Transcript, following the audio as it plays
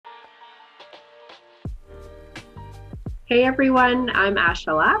Hey everyone, I'm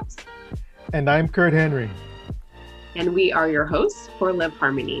Asha Laps, And I'm Kurt Henry. and we are your hosts for Live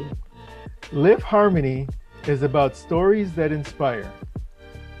Harmony. Live Harmony is about stories that inspire,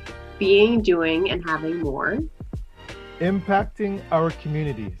 Being, doing, and having more. impacting our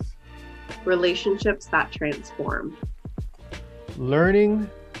communities, Relationships that transform. learning,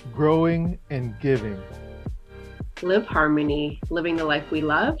 growing, and giving, Live Harmony, living the life we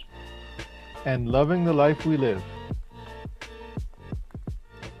love. and loving the life we live.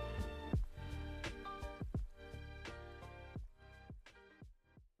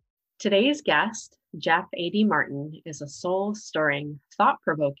 Today's guest, Jeff A.D. Martin, is a soul-stirring,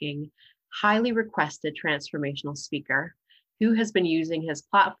 thought-provoking, highly requested transformational speaker who has been using his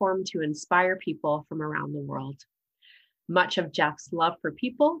platform to inspire people from around the world. Much of Jeff's love for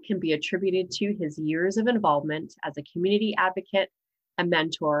people can be attributed to his years of involvement as a community advocate, a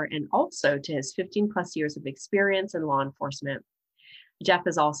mentor, and also to his 15 plus years of experience in law enforcement. Jeff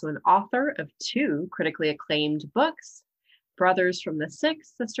is also an author of two critically acclaimed books, Brothers from the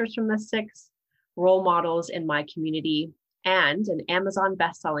Six, Sisters from the Six, Role Models in My Community, and an Amazon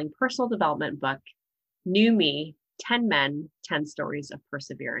best-selling personal development book, New Me, 10 Men, 10 Stories of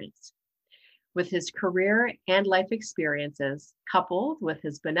Perseverance. With his career and life experiences, coupled with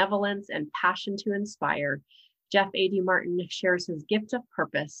his benevolence and passion to inspire, Jeff A.D. Martin shares his gift of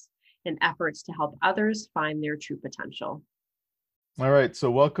purpose in efforts to help others find their true potential. All right, so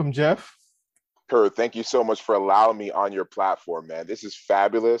welcome, Jeff. Kurt, thank you so much for allowing me on your platform, man. This is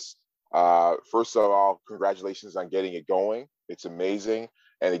fabulous. First of all, congratulations on getting it going. It's amazing.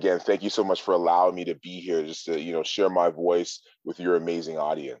 And again, thank you so much for allowing me to be here, just to, share my voice with your amazing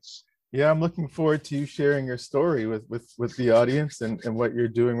audience. Yeah, I'm looking forward to you sharing your story with the audience and what you're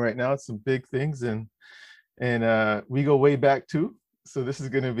doing right now. It's some big things, and we go way back too. So this is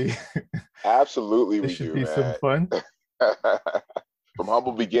going to be Absolutely, this we should do, be some man. fun. From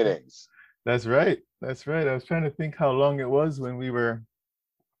humble beginnings. That's right. That's right. I was trying to think how long it was when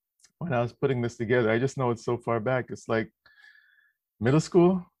I was putting this together. I just know it's so far back. It's like middle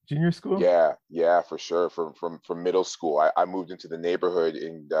school, junior school. Yeah, for sure. From middle school, I moved into the neighborhood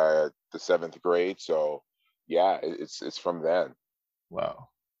in the seventh grade. So yeah, it's from then. Wow.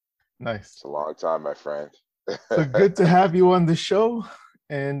 Nice. It's a long time, my friend. So good to have you on the show.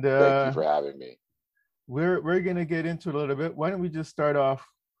 And Thank you for having me. we're gonna get into it a little bit. Why don't we just start off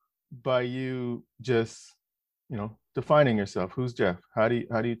by you just, defining yourself. Who's Jeff? How do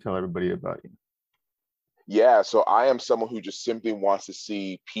you tell everybody about you? Yeah, so I am someone who just simply wants to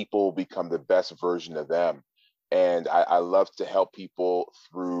see people become the best version of them. And I love to help people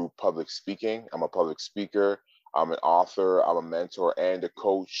through public speaking. I'm a public speaker, I'm an author, I'm a mentor and a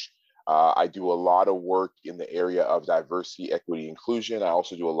coach. I do a lot of work in the area of diversity, equity, inclusion. I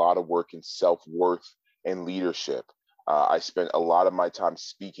also do a lot of work in self-worth and leadership. I spend a lot of my time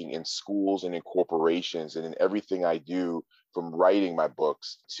speaking in schools and in corporations, and in everything I do, from writing my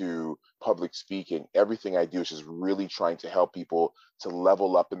books to public speaking, everything I do is just really trying to help people to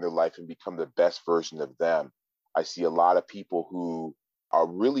level up in their life and become the best version of them. I see a lot of people who are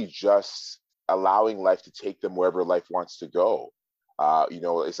really just allowing life to take them wherever life wants to go.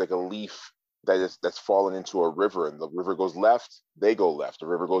 It's like a leaf that's fallen into a river, and the river goes left, they go left. The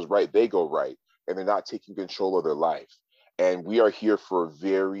river goes right, they go right, and they're not taking control of their life. And we are here for a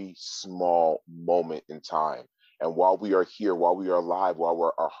very small moment in time. And while we are here, while we are alive,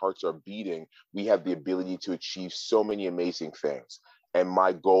 while our hearts are beating, we have the ability to achieve so many amazing things. And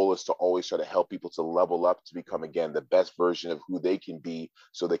my goal is to always try to help people to level up to become, again, the best version of who they can be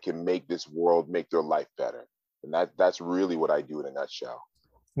so they can make this world, make their life better. And that's really what I do in a nutshell.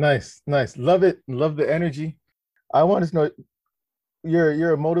 Nice. Love it. Love the energy. I want to know,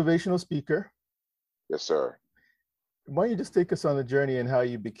 you're a motivational speaker. Yes, sir. Why don't you just take us on the journey and how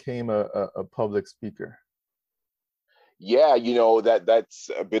you became a public speaker? Yeah, that's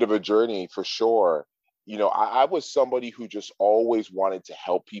a bit of a journey for sure. I was somebody who just always wanted to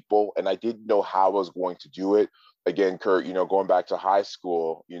help people, and I didn't know how I was going to do it. Again, Kurt, going back to high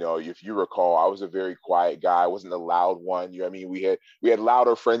school, if you recall, I was a very quiet guy. I wasn't the loud one. I mean, we had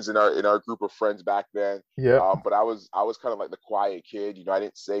louder friends in our group of friends back then. Yeah. But I was kind of like the quiet kid. I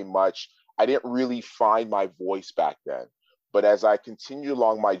didn't say much. I didn't really find my voice back then. But as I continued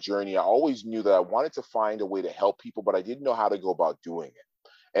along my journey, I always knew that I wanted to find a way to help people, but I didn't know how to go about doing it.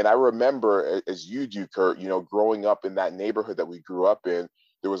 And I remember, as you do, Kurt, growing up in that neighborhood that we grew up in,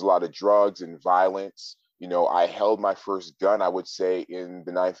 there was a lot of drugs and violence. I held my first gun, I would say, in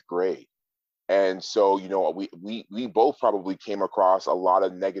the ninth grade. And so, we both probably came across a lot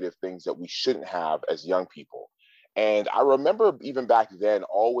of negative things that we shouldn't have as young people. And I remember even back then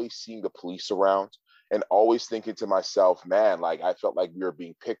always seeing the police around. and always thinking to myself, man, like I felt like we were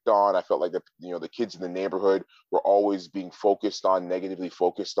being picked on. I felt like the kids in the neighborhood were always being focused on, negatively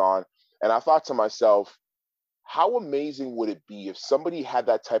focused on. And I thought to myself, how amazing would it be if somebody had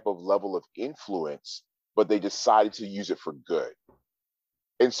that type of level of influence, but they decided to use it for good?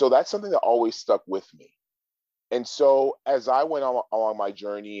 And so that's something that always stuck with me. And so as I went along my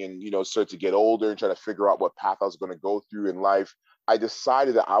journey and, started to get older and try to figure out what path I was going to go through in life, I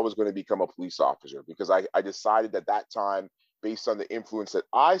decided that I was going to become a police officer, because I decided at that time, based on the influence that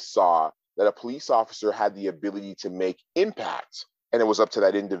I saw, that a police officer had the ability to make impact. And it was up to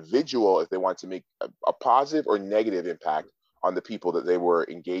that individual if they wanted to make a positive or negative impact on the people that they were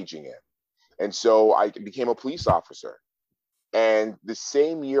engaging in. And so I became a police officer. And the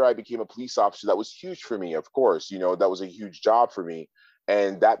same year I became a police officer, that was huge for me, of course. That was a huge job for me.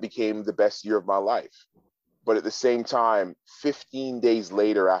 And that became the best year of my life. But at the same time, 15 days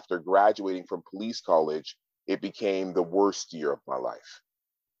later, after graduating from police college, it became the worst year of my life.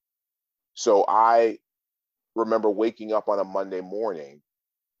 So I remember waking up on a Monday morning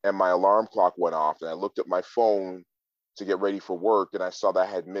and my alarm clock went off, and I looked at my phone to get ready for work, and I saw that I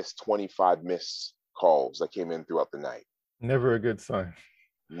had missed 25 missed calls that came in throughout the night. Never a good sign.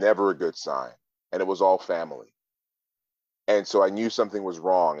 Never a good sign. And it was all family. And so I knew something was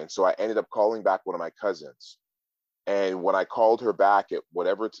wrong. And so I ended up calling back one of my cousins. And when I called her back at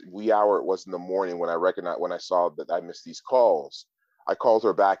whatever wee hour it was in the morning, when I saw that I missed these calls, I called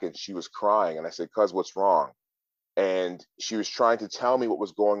her back and she was crying. And I said, "Cuz, what's wrong?" And she was trying to tell me what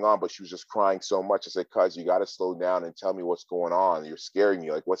was going on, but she was just crying so much. I said, "Cuz, you got to slow down and tell me what's going on. You're scaring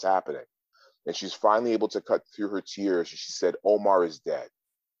me. Like, what's happening?" And she's finally able to cut through her tears. She said, "Omar is dead."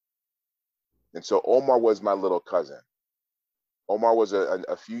 And so Omar was my little cousin. Omar was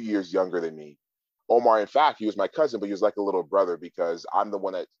a few years younger than me. Omar, in fact, he was my cousin, but he was like a little brother, because I'm the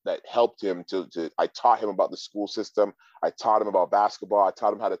one that helped him I taught him about the school system. I taught him about basketball. I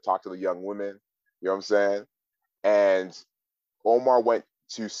taught him how to talk to the young women. You know what I'm saying? And Omar went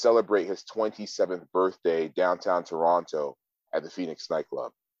to celebrate his 27th birthday downtown Toronto at the Phoenix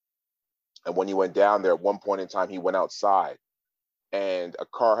nightclub. And when he went down there, at one point in time, he went outside and a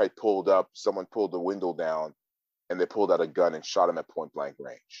car had pulled up. Someone pulled the window down and they pulled out a gun and shot him at point blank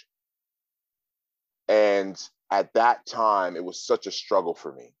range. And at that time, it was such a struggle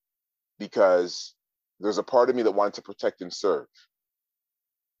for me, because there's a part of me that wanted to protect and serve,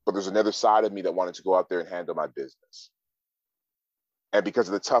 but there's another side of me that wanted to go out there and handle my business. And because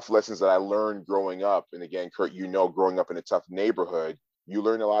of the tough lessons that I learned growing up, and again, Kurt, growing up in a tough neighborhood, you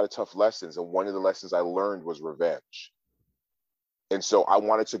learn a lot of tough lessons. And one of the lessons I learned was revenge. And so I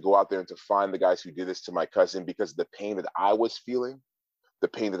wanted to go out there and to find the guys who did this to my cousin, because of the pain that I was feeling, the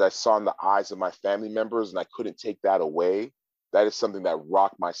pain that I saw in the eyes of my family members, and I couldn't take that away. That is something that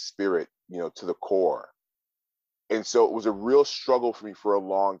rocked my spirit, to the core. And so it was a real struggle for me for a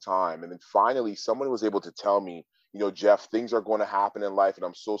long time. And then finally, someone was able to tell me, "Jeff, things are going to happen in life, and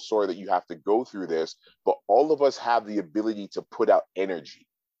I'm so sorry that you have to go through this, but all of us have the ability to put out energy.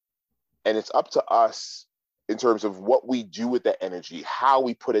 And it's up to us in terms of what we do with that energy, how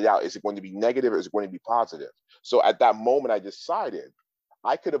we put it out. Is it going to be negative or is it going to be positive?" So at that moment, I decided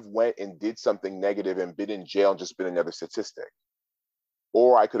I could have went and did something negative and been in jail and just been another statistic.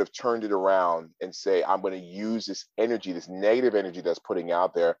 Or I could have turned it around and say, I'm going to use this energy, this negative energy that's putting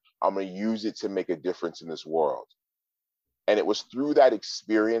out there, I'm going to use it to make a difference in this world. And it was through that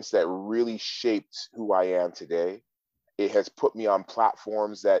experience that really shaped who I am today. It has put me on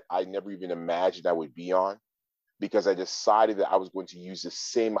platforms that I never even imagined I would be on, because I decided that I was going to use the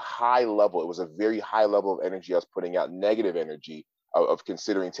same high level. It was a very high level of energy I was putting out, negative energy of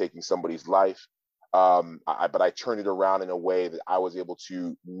considering taking somebody's life. But I turned it around in a way that I was able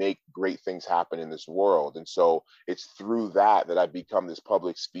to make great things happen in this world. And so it's through that I've become this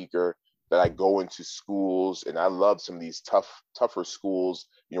public speaker, that I go into schools, and I love some of these tougher schools,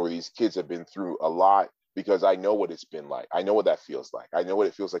 where these kids have been through a lot, because I know what it's been like. I know what that feels like. I know what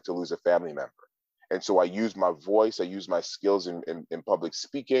it feels like to lose a family member. And so I use my voice, I use my skills in public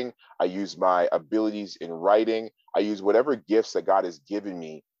speaking, I use my abilities in writing, I use whatever gifts that God has given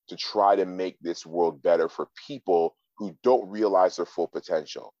me to try to make this world better for people who don't realize their full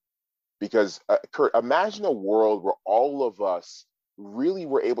potential. Because Kurt, imagine a world where all of us really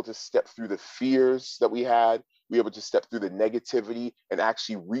were able to step through the fears that we had, we were able to step through the negativity and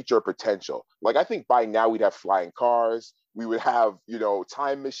actually reach our potential. Like, I think by now we'd have flying cars, we would have,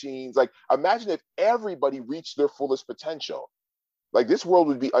 time machines. Like, imagine if everybody reached their fullest potential. Like, this world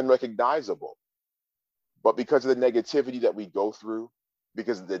would be unrecognizable. But because of the negativity that we go through,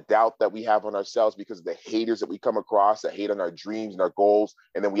 because of the doubt that we have on ourselves, because of the haters that we come across that hate on our dreams and our goals,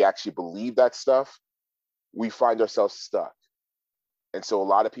 and then we actually believe that stuff, we find ourselves stuck. And so a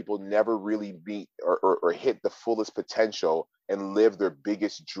lot of people never really meet or hit the fullest potential and live their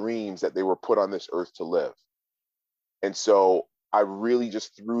biggest dreams that they were put on this earth to live. And so I really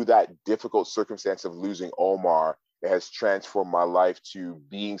just, through that difficult circumstance of losing Omar, it has transformed my life to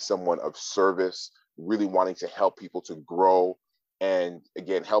being someone of service, really wanting to help people to grow, and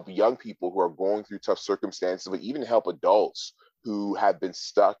again, help young people who are going through tough circumstances, but even help adults who have been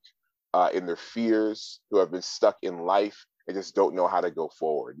stuck in their fears, who have been stuck in life and just don't know how to go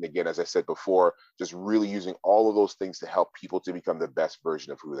forward. And again, as I said before, just really using all of those things to help people to become the best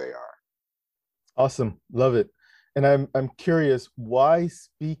version of who they are. Awesome. Love it. And I'm curious, why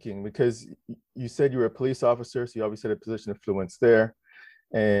speaking? Because you said you were a police officer, so you obviously had a position of influence there.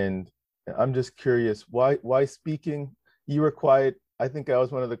 And I'm just curious, why speaking? You were quiet. I think I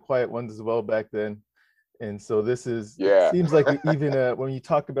was one of the quiet ones as well back then. And so this is, yeah. It seems like even when you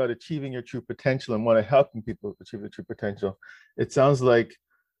talk about achieving your true potential and want to helping people achieve their true potential, it sounds like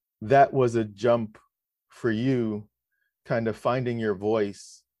that was a jump for you, kind of finding your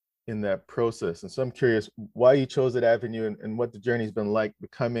voice in that process. And so I'm curious why you chose that avenue and what the journey's been like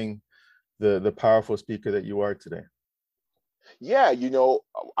becoming the powerful speaker that you are today. Yeah,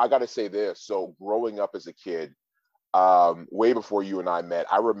 I got to say this. So growing up as a kid, way before you and I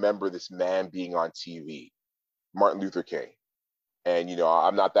met, I remember this man being on TV, Martin Luther King. And,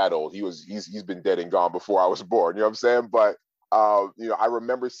 I'm not that old. He's been dead and gone before I was born, you know what I'm saying? But, I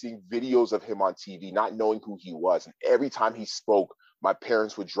remember seeing videos of him on TV, not knowing who he was. And every time he spoke, my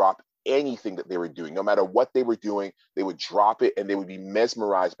parents would drop anything that they were doing. No matter what they were doing, they would drop it and they would be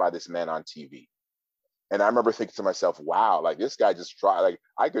mesmerized by this man on TV. And I remember thinking to myself, wow, like this guy just tried, like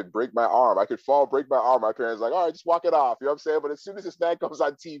I could break my arm. I could fall, break my arm. My parents like, all right, just walk it off. You know what I'm saying? But as soon as this man comes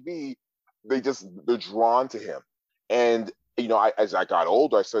on TV, they're drawn to him. And, as I got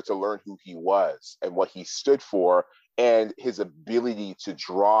older, I started to learn who he was and what he stood for and his ability to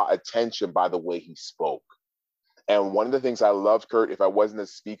draw attention by the way he spoke. And one of the things I loved, Kurt, if I wasn't a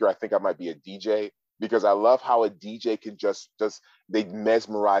speaker, I think I might be a DJ, because I love how a DJ can they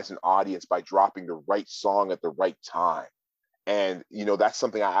mesmerize an audience by dropping the right song at the right time. And, that's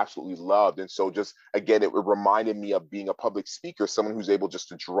something I absolutely loved. And so just, again, it reminded me of being a public speaker, someone who's able just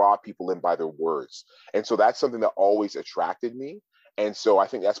to draw people in by their words. And so that's something that always attracted me. And so I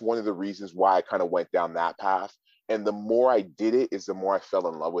think that's one of the reasons why I kind of went down that path. And the more I did it is the more I fell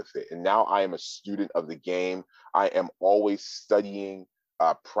in love with it. And now I am a student of the game. I am always studying,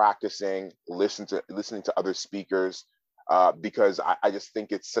 practicing, listening to other speakers, because I just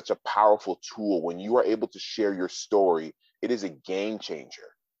think it's such a powerful tool. When you are able to share your story, it is a game changer.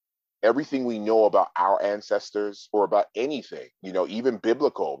 Everything we know about our ancestors or about anything, even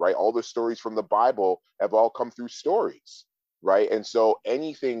biblical, right? All the stories from the Bible have all come through stories, right? And so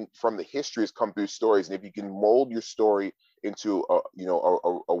anything from the history has come through stories. And if you can mold your story into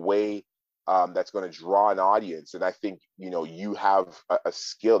a way that's going to draw an audience, and I think you have a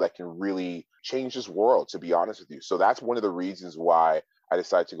skill that can really change this world, to be honest with you. So that's one of the reasons why I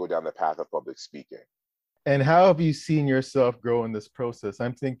decided to go down the path of public speaking. And how have you seen yourself grow in this process?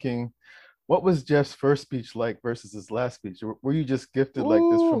 I'm thinking, what was Jeff's first speech like versus his last speech? Were you just gifted like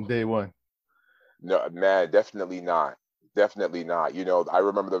this from day one? No, man, definitely not. Definitely not. I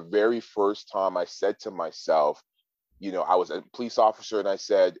remember the very first time I said to myself, I was a police officer, and I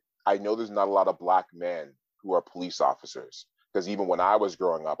said, I know there's not a lot of Black men who are police officers, because even when I was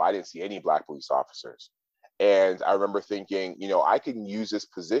growing up, I didn't see any Black police officers. And I remember thinking, I can use this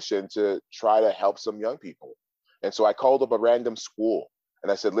position to try to help some young people. And so I called up a random school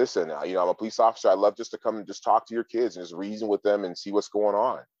and I said, listen, I'm a police officer. I'd love just to come and just talk to your kids and just reason with them and see what's going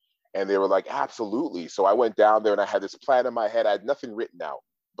on. And they were like, absolutely. So I went down there and I had this plan in my head. I had nothing written out,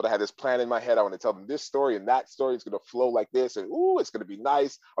 but I had this plan in my head. I want to tell them this story and that story is going to flow like this. And it's going to be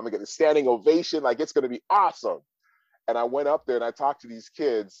nice. I'm going to get a standing ovation. Like, it's going to be awesome. And I went up there and I talked to these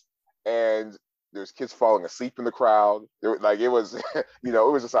kids, and there's kids falling asleep in the crowd. It was, it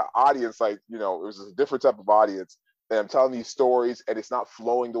was just an audience, it was just a different type of audience. And I'm telling these stories and it's not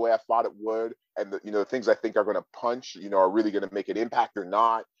flowing the way I thought it would. And the things I think are going to punch, are really going to make an impact or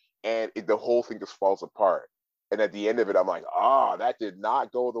not. And the whole thing just falls apart. And at the end of it, I'm like, that did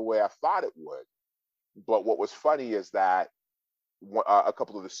not go the way I thought it would. But what was funny is that a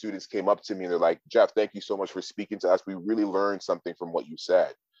couple of the students came up to me and they're like, Jeff, thank you so much for speaking to us. We really learned something from what you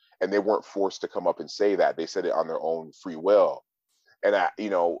said. And they weren't forced to come up and say that. They said it on their own free will. And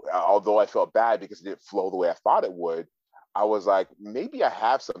although I felt bad because it didn't flow the way I thought it would, I was like, maybe I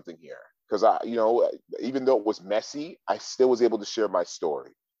have something here. Because even though it was messy, I still was able to share my story.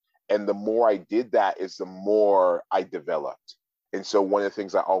 And the more I did that is the more I developed. And so one of the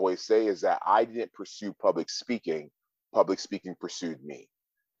things I always say is that I didn't pursue public speaking pursued me.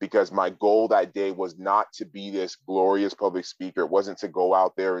 Because my goal that day was not to be this glorious public speaker. It wasn't to go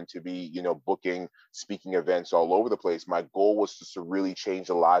out there and to be, booking speaking events all over the place. My goal was just to really change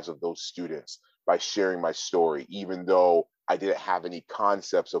the lives of those students by sharing my story, even though I didn't have any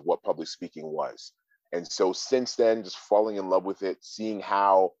concepts of what public speaking was. And so since then, just falling in love with it, seeing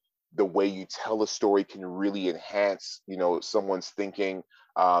how the way you tell a story can really enhance, someone's thinking.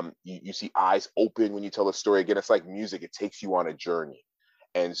 You see eyes open when you tell a story. Again, it's like music. It takes you on a journey.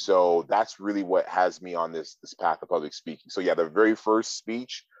 And so that's really what has me on this path of public speaking. So yeah, the very first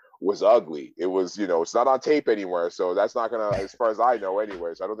speech was ugly. It was, it's not on tape anywhere. So that's not gonna, as far as I know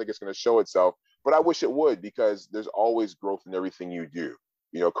anyways, I don't think it's gonna show itself, but I wish it would, because there's always growth in everything you do.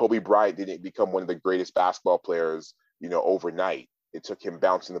 Kobe Bryant didn't become one of the greatest basketball players, overnight. It took him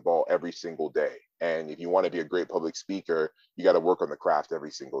bouncing the ball every single day. And if you want to be a great public speaker, you got to work on the craft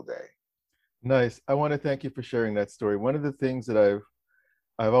every single day. Nice. I want to thank you for sharing that story. One of the things that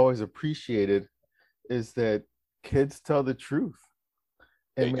I've always appreciated is that kids tell the truth.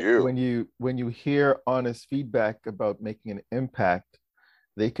 And They do. when you hear honest feedback about making an impact,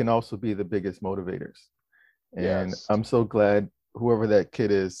 they can also be the biggest motivators. And Yes. I'm so glad whoever that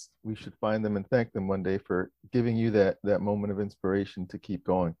kid is, we should find them and thank them one day for giving you that moment of inspiration to keep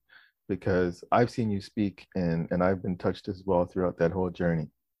going, because I've seen you speak and I've been touched as well throughout that whole journey.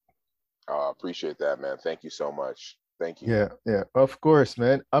 Appreciate that, man. Thank you so much. Thank you. Yeah, of course,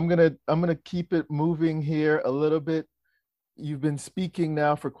 man. I'm gonna keep it moving here a little bit. You've been speaking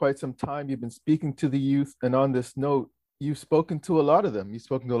now for quite some time. You've been speaking to the youth, and on this note, you've spoken to a lot of them. You've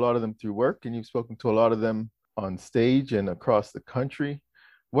spoken to a lot of them through work, and you've spoken to a lot of them on stage and across the country.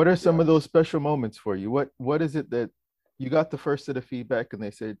 What are some of those special moments for you? What is it that you got the first set of feedback and they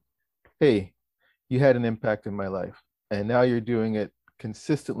said, "Hey, you had an impact in my life," and now you're doing it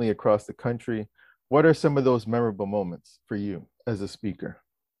consistently across the country? What are some of those memorable moments for you as a speaker?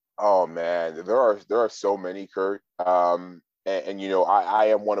 Oh man, there are so many, Kurt. I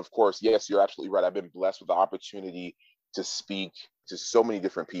am one, of course. Yes, you're absolutely right. I've been blessed with the opportunity to speak to so many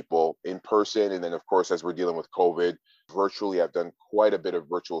different people in person, and then of course, as we're dealing with COVID, virtually. I've done quite a bit of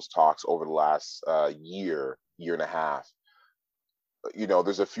virtual talks over the last year and a half.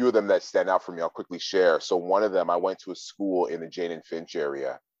 There's a few of them that stand out for me. I'll quickly share. So one of them, I went to a school in the Jane and Finch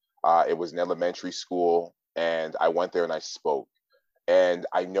area. It was an elementary school, and I went there and I spoke. And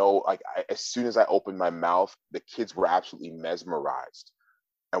I know, as soon as I opened my mouth, the kids were absolutely mesmerized.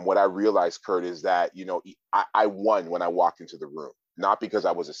 And what I realized, Kurt, is that, I won when I walked into the room, not because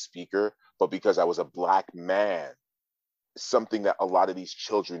I was a speaker, but because I was a Black man, something that a lot of these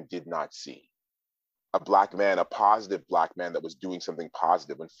children did not see. A Black man, a positive Black man that was doing something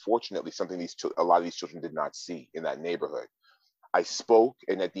positive. Unfortunately, something a lot of these children did not see in that neighborhood. I spoke,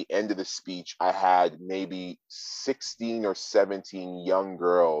 and at the end of the speech, I had maybe 16 or 17 young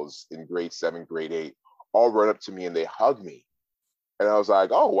girls in grade 7, grade 8, all run up to me and they hugged me. And I was like,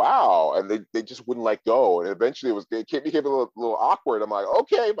 oh, wow. And they just wouldn't let go. And eventually it became a little awkward. I'm like,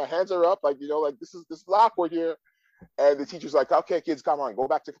 okay, my hands are up. This is awkward here. And the teacher's like, okay, kids, come on, go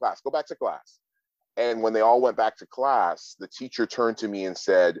back to class. Go back to class. And when they all went back to class, the teacher turned to me and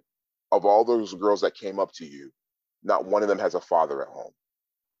said, of all those girls that came up to you, not one of them has a father at home.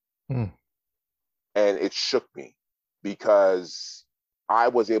 Hmm. And it shook me, because I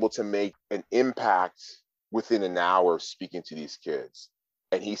was able to make an impact within an hour of speaking to these kids.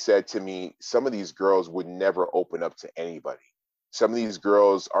 And he said to me, some of these girls would never open up to anybody. Some of these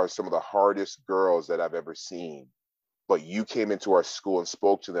girls are some of the hardest girls that I've ever seen. But you came into our school and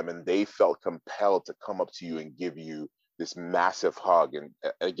spoke to them, and they felt compelled to come up to you and give you this massive hug. And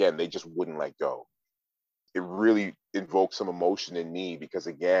again, they just wouldn't let go. It really invoked some emotion in me, because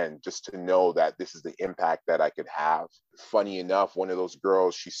again, just to know that this is the impact that I could have. Funny enough, one of those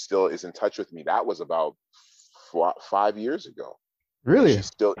girls, she still is in touch with me. That was about 5 years ago. Really?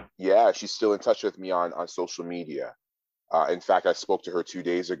 She's still in touch with me on social media. In fact, I spoke to her 2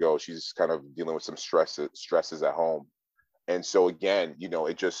 days ago. She's kind of dealing with some stresses at home. And so again,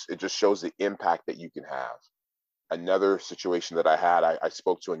 it just shows the impact that you can have. Another situation that I had, I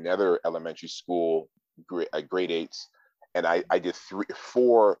spoke to another elementary school, grade 8s, and I did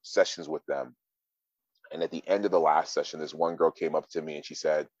 4 sessions with them. And at the end of the last session, this one girl came up to me and she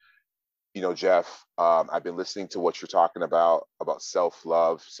said, Jeff, I've been listening to what you're talking about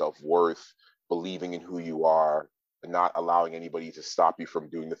self-love, self-worth, believing in who you are, and not allowing anybody to stop you from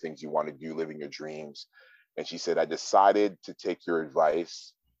doing the things you want to do, living your dreams. And she said, I decided to take your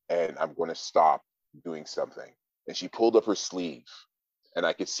advice, and I'm going to stop doing something. And she pulled up her sleeve, and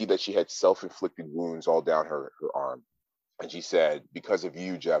I could see that she had self-inflicted wounds all down her arm. And she said, because of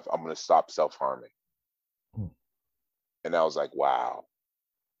you, Jeff, I'm going to stop self-harming. Hmm. And I was like, wow.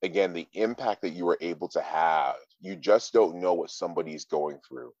 Again, the impact that you were able to have, you just don't know what somebody's going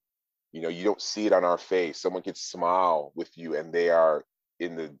through. You know, you don't see it on our face. Someone could smile with you and they are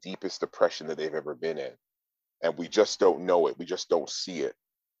in the deepest depression that they've ever been in. And we just don't know it. We just don't see it.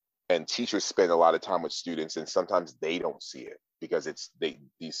 And teachers spend a lot of time with students and sometimes they don't see it because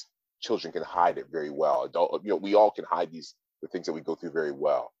these children can hide it very well. We all can hide the things that we go through very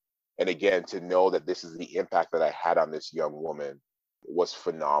well. And again, to know that this is the impact that I had on this young woman was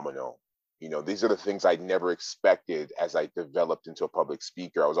phenomenal. You know, these are the things I never expected as I developed into a public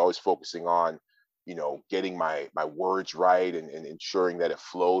speaker. I was always focusing on, getting my words right and ensuring that it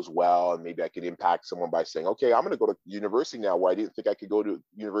flows well. And maybe I could impact someone by saying, okay, I'm going to go to university now where I didn't think I could go to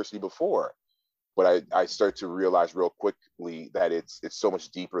university before. But I start to realize real quickly that it's so much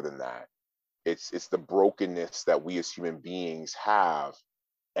deeper than that. It's the brokenness that we as human beings have.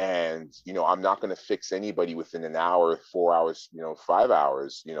 And I'm not going to fix anybody within an hour, 4 hours, 5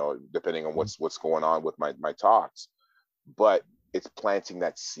 hours, depending on what's going on with my talks. But it's planting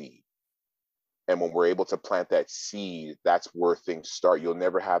that seed. And when we're able to plant that seed, that's where things start. You'll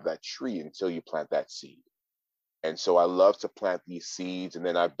never have that tree until you plant that seed. And so I love to plant these seeds. And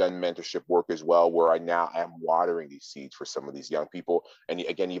then I've done mentorship work as well, where I now am watering these seeds for some of these young people. And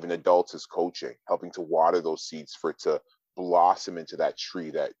again, even adults as coaching, helping to water those seeds for it to blossom into that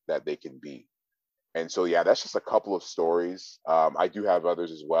tree that they can be. And so, yeah, that's just a couple of stories. I do have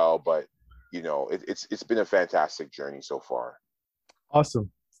others as well, but it's been a fantastic journey so far.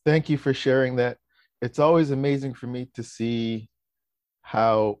 Awesome. Thank you for sharing that. It's always amazing for me to see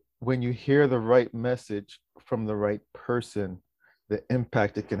how when you hear the right message from the right person, the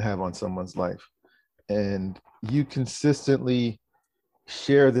impact it can have on someone's life. And you consistently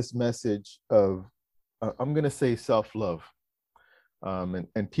share this message of, I'm going to say self-love,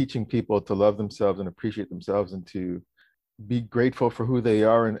 and teaching people to love themselves and appreciate themselves and to be grateful for who they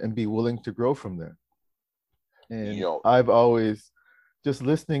are and be willing to grow from there. And I've always just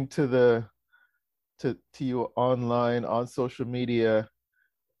listening to you online on social media,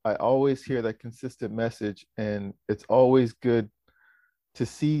 I always hear that consistent message, and it's always good to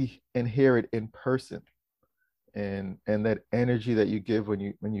see and hear it in person, and that energy that you give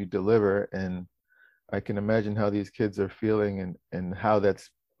when you deliver. And I can imagine how these kids are feeling and how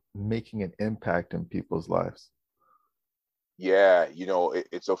that's making an impact in people's lives. Yeah,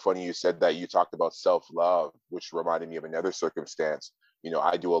 it's so funny you said that. You talked about self-love, which reminded me of another circumstance.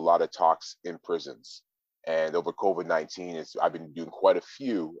 I do a lot of talks in prisons, and over COVID-19, I've been doing quite a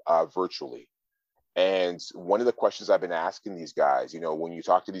few virtually. And one of the questions I've been asking these guys, when you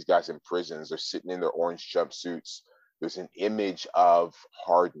talk to these guys in prisons, they're sitting in their orange jumpsuits. There's an image of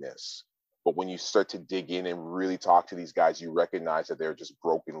hardness. But when you start to dig in and really talk to these guys, you recognize that they're just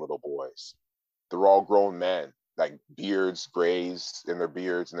broken little boys. They're all grown men, like beards, grays in their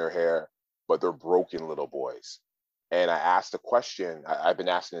beards and their hair, but they're broken little boys. And I asked a question. I've been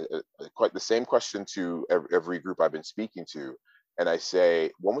asking quite the same question to every group I've been speaking to. And I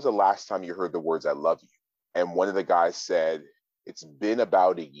say, when was the last time you heard the words, I love you? And one of the guys said, it's been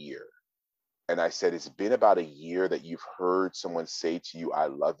about a year. And I said, it's been about a year that you've heard someone say to you, I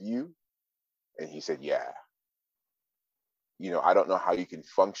love you? And he said, yeah. I don't know how you can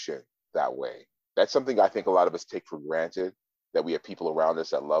function that way. That's something I think a lot of us take for granted, that we have people around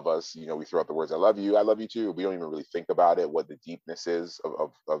us that love us. We throw out the words, I love you too. We don't even really think about it, what the deepness is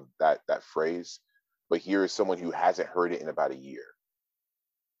of that phrase. But here is someone who hasn't heard it in about a year.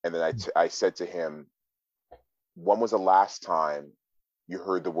 And then I said to him, when was the last time you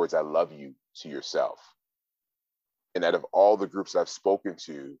heard the words, I love you to yourself? And out of all the groups I've spoken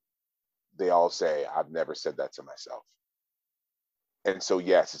to, they all say, I've never said that to myself. And so,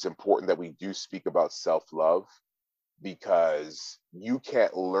 yes, it's important that we do speak about self-love, because you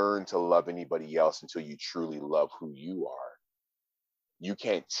can't learn to love anybody else until you truly love who you are. You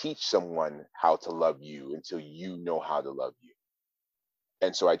can't teach someone how to love you until you know how to love you.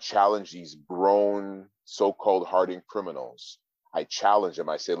 And so I challenge these grown, so-called hardened criminals. I challenge them.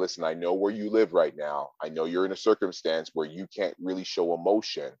 I say, listen, I know where you live right now. I know you're in a circumstance where you can't really show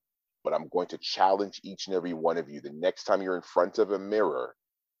emotion, but I'm going to challenge each and every one of you. The next time you're in front of a mirror,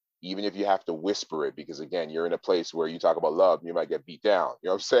 even if you have to whisper it, because again, you're in a place where you talk about love, you might get beat down. You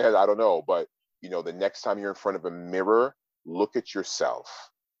know what I'm saying? I don't know. But, the next time you're in front of a mirror, look at yourself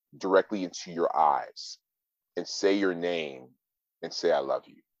directly into your eyes and say your name and say, I love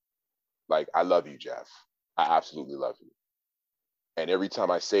you. Like, I love you, Jeff. I absolutely love you. And every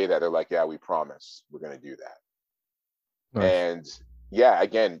time I say that, they're like, yeah, we promise we're going to do that. Nice. And Yeah,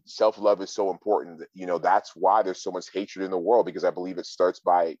 again, self-love is so important. You know, that's why there's so much hatred in the world, because I believe it starts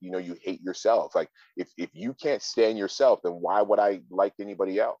by, you know, you hate yourself. Like, if you can't stand yourself, then why would I like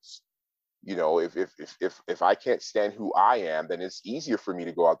anybody else? You know, if I can't stand who I am, then it's easier for me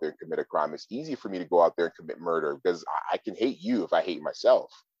to go out there and commit a crime. It's easier for me to go out there and commit murder, because I can hate you if I hate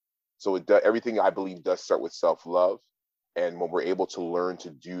myself. So everything I believe does start with self-love. And when we're able to learn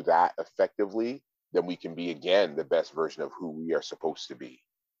to do that effectively, then we can be, again, the best version of who we are supposed to be.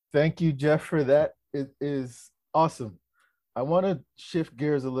 Thank you, Jeff, for that. It is awesome. I want to shift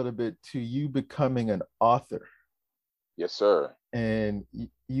gears a little bit to you becoming an author. Yes, sir. And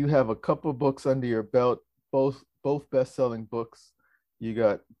you have a couple books under your belt, both best-selling books. You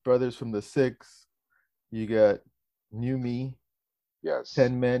got Brothers from the Six, you got New Me, Yes.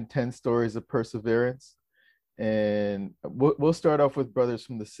 10 Men, 10 Stories of Perseverance. And we'll start off with Brothers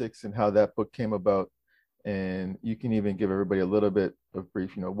from the Six and how that book came about. And you can even give everybody a little bit of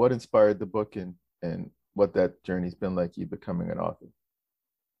brief, you know, what inspired the book and what that journey's been like, you becoming an author.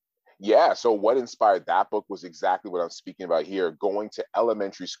 Yeah, so what inspired that book was exactly what I'm speaking about here, going to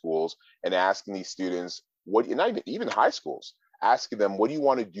elementary schools and asking these students, what, not even high schools, asking them, what do you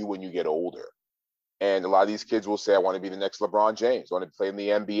want to do when you get older? And a lot of these kids will say, I want to be the next LeBron James. I want to play in the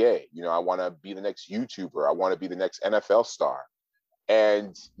NBA. You know, I want to be the next YouTuber. I want to be the next NFL star.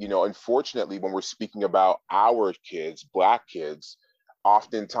 And, you know, unfortunately, when we're speaking about our kids, Black kids,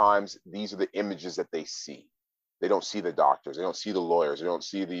 oftentimes these are the images that they see. They don't see the doctors. They don't see the lawyers. They don't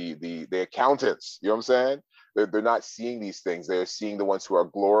see the accountants. You know what I'm saying? They're not seeing these things. They're seeing the ones who are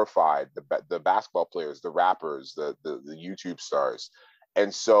glorified, the basketball players, the rappers, the YouTube stars.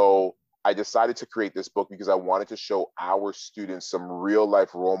 And so I decided to create this book because I wanted to show our students some real life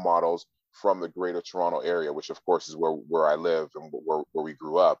role models from the greater Toronto area, which of course is where I live and where we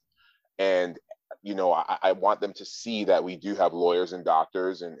grew up. And, you know, I want them to see that we do have lawyers and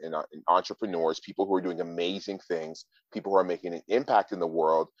doctors and entrepreneurs, people who are doing amazing things, people who are making an impact in the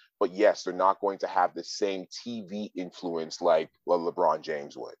world. But yes, they're not going to have the same TV influence like LeBron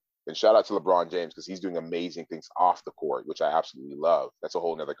James would. And shout out to LeBron James, because he's doing amazing things off the court, which I absolutely love. That's a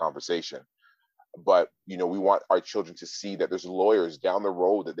whole nother conversation. But, you know, we want our children to see that there's lawyers down the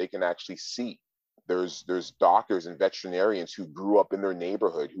road that they can actually see. There's doctors and veterinarians who grew up in their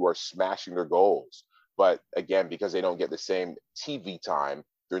neighborhood who are smashing their goals. But again, because they don't get the same TV time,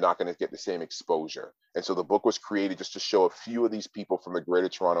 they're not going to get the same exposure. And so the book was created just to show a few of these people from the greater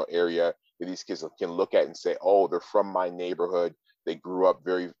Toronto area that these kids can look at and say, oh, they're from my neighborhood. They grew up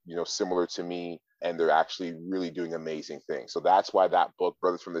very, you know, similar to me, and they're actually really doing amazing things. So that's why that book,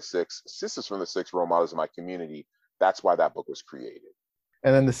 Brothers from the Six, Sisters from the Six, Role Models in My Community, that's why that book was created.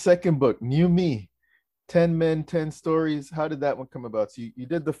 And then the second book, New Me, 10 Men, 10 Stories. How did that one come about? So you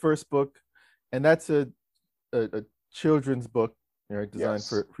did the first book, and that's a children's book, you know, designed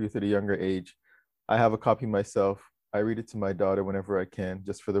for youth at a younger age. I have a copy myself. I read it to my daughter whenever I can,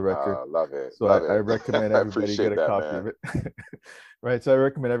 just for the record. Love it. So love I recommend everybody get a copy of it. Right. So I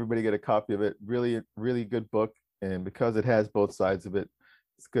recommend everybody get a copy of it. Really, really good book. And because it has both sides of it,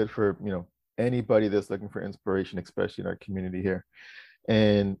 it's good for, you know, anybody that's looking for inspiration, especially in our community here.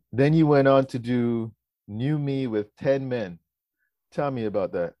 And then you went on to do New Me with 10 Men. Tell me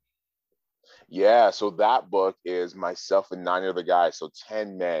about that. Yeah, so that book is myself and 9 other guys, so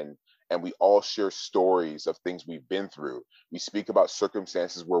 10 men, and we all share stories of things we've been through. We speak about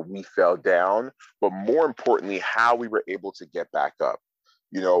circumstances where we fell down, but more importantly, how we were able to get back up.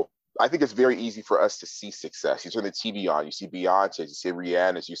 You know, I think it's very easy for us to see success. You turn the TV on, you see Beyonce, you see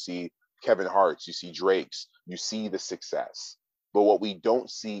Rihanna's, you see Kevin Hart's, you see Drake's, you see the success. But what we don't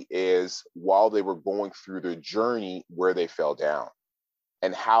see is while they were going through their journey, where they fell down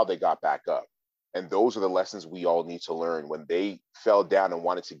and how they got back up. And those are the lessons we all need to learn. When they fell down and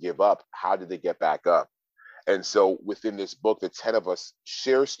wanted to give up, how did they get back up? And so within this book, the 10 of us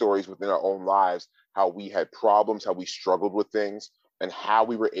share stories within our own lives, how we had problems, how we struggled with things, and how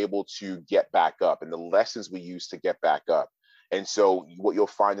we were able to get back up and the lessons we used to get back up. And so what you'll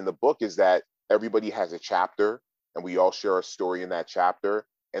find in the book is that everybody has a chapter and we all share a story in that chapter.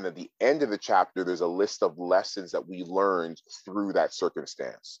 And at the end of the chapter, there's a list of lessons that we learned through that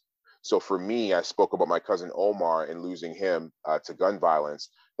circumstance. So for me, I spoke about my cousin Omar and losing him to gun violence.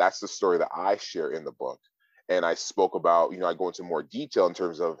 That's the story that I share in the book. And I spoke about, you know, I go into more detail in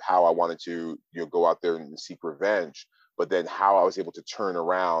terms of how I wanted to, you know, go out there and seek revenge, but then how I was able to turn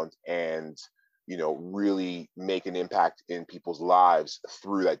around and, you know, really make an impact in people's lives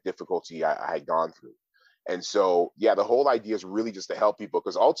through that difficulty I had gone through. And so, yeah, the whole idea is really just to help people,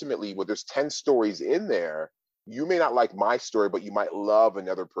 because ultimately, when there's 10 stories in there, you may not like my story, but you might love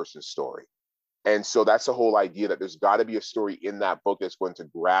another person's story. And so that's the whole idea, that there's got to be a story in that book that's going to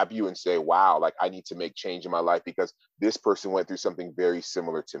grab you and say, wow, like I need to make change in my life because this person went through something very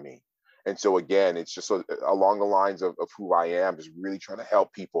similar to me. And so again, it's just along the lines of who I am, just really trying to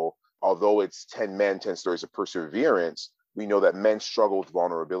help people. Although it's 10 men, 10 stories of perseverance, we know that men struggle with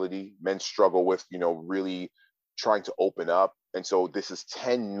vulnerability. Men struggle with, really trying to open up. And so this is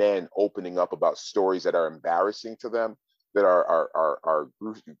 10 men opening up about stories that are embarrassing to them, that are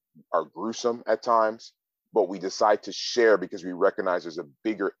gruesome at times, but we decide to share because we recognize there's a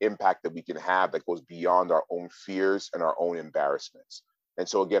bigger impact that we can have that goes beyond our own fears and our own embarrassments. And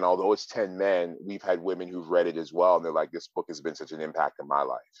so again, although it's 10 men, we've had women who've read it as well, and they're like, this book has been such an impact in my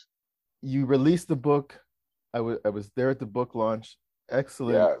life. You released the book. I was there at the book launch.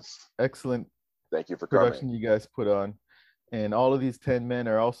 Excellent. Thank you for production coming. You guys put on. And all of these 10 men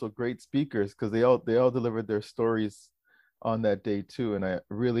are also great speakers because they all delivered their stories on that day too. And I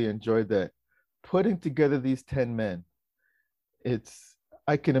really enjoyed that. Putting together these 10 men,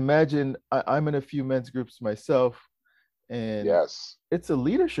 I can imagine, I'm in a few men's groups myself, and yes, it's a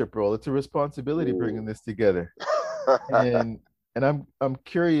leadership role. It's a responsibility bringing this together. and I'm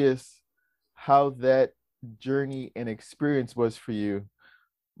curious how that journey and experience was for you.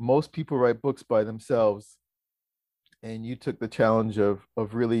 Most people write books by themselves, and you took the challenge of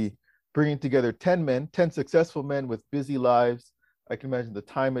really bringing together 10 men, 10 successful men with busy lives. I can imagine the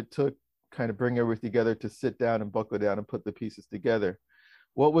time it took, kind of bring everything together, to sit down and buckle down and put the pieces together.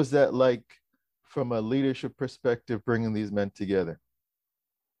 What was that like from a leadership perspective, bringing these men together?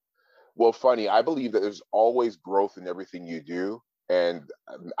 Well, funny, I believe that there's always growth in everything you do. And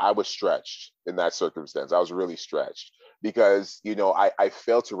I was stretched in that circumstance. I was really stretched because, I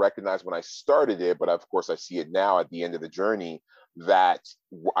failed to recognize when I started it, but of course I see it now at the end of the journey, that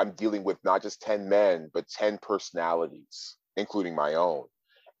I'm dealing with not just 10 men, but 10 personalities, including my own.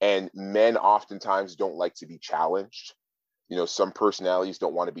 And men oftentimes don't like to be challenged. Some personalities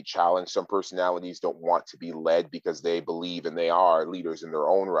don't want to be challenged. Some personalities don't want to be led because they believe and they are leaders in their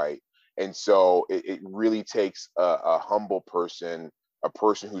own right. And so it really takes a humble person, a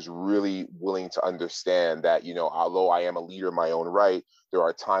person who's really willing to understand that, although I am a leader in my own right, there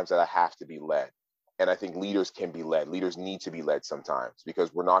are times that I have to be led. And I think leaders can be led. Leaders need to be led sometimes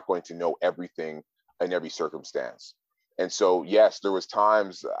because we're not going to know everything in every circumstance. And so, yes, there was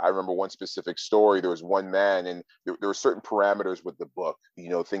times, I remember one specific story, there was one man, and there were certain parameters with the book,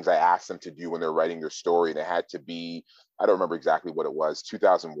 things I asked them to do when they're writing their story. And it had to be, I don't remember exactly what it was,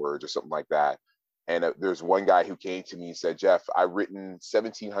 2,000 words or something like that. And there's one guy who came to me and said, Jeff, I've written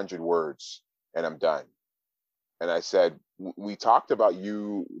 1,700 words and I'm done. And I said, we talked about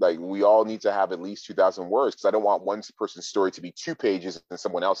you, like we all need to have at least 2,000 words because I don't want one person's story to be 2 pages and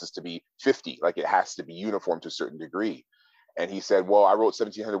someone else's to be 50. Like it has to be uniform to a certain degree. And he said, well, I wrote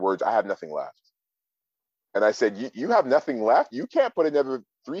 1,700 words. I have nothing left. And I said, you have nothing left? You can't put another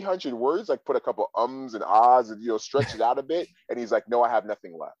 300 words, like put a couple ums and ahs and, stretch it out a bit. And he's like, no, I have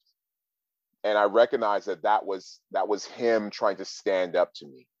nothing left. And I recognized that was him trying to stand up to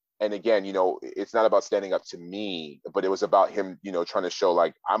me. And again, it's not about standing up to me, but it was about him, trying to show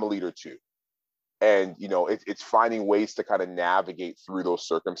like I'm a leader too. And, it's finding ways to kind of navigate through those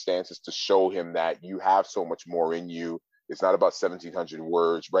circumstances to show him that you have so much more in you. It's not about 1,700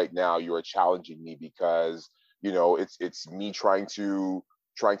 words. Right now, you are challenging me because, it's me trying to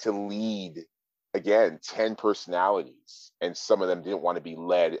lead, again, 10 personalities. And some of them didn't want to be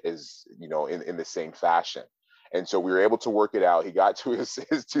led as, in the same fashion. And so we were able to work it out. He got to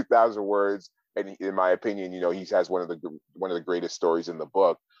his 2,000 words. And in my opinion, he has one of the greatest stories in the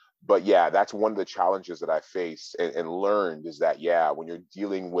book. But yeah, that's one of the challenges that I faced and learned is that, when you're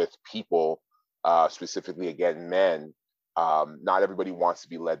dealing with people, specifically, again, men, not everybody wants to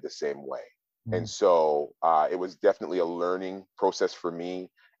be led the same way. And so it was definitely a learning process for me.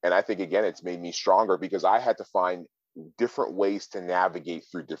 And I think, again, it's made me stronger because I had to find different ways to navigate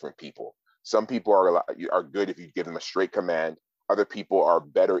through different people. Some people are good if you give them a straight command. Other people are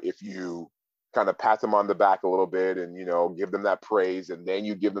better if you kind of pat them on the back a little bit and, give them that praise and then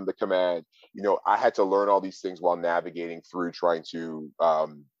you give them the command. I had to learn all these things while navigating through trying to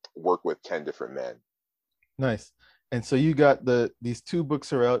work with 10 different men. Nice. And so you got these 2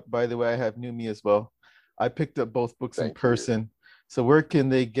 books are out. By the way, I have New Me as well. I picked up both books in person. So where can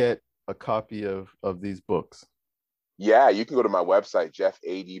they get a copy of these books? Yeah, you can go to my website,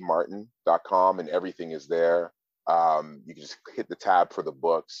 jeffadmartin.com, and everything is there. You can just hit the tab for the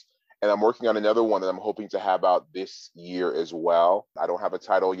books. And I'm working on another one that I'm hoping to have out this year as well. I don't have a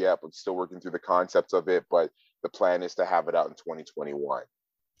title yet, but still working through the concepts of it. But the plan is to have it out in 2021.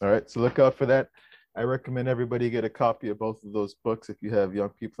 All right, so look out for that. I recommend everybody get a copy of both of those books if you have young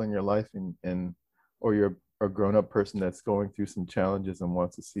people in your life and or you're a grown-up person that's going through some challenges and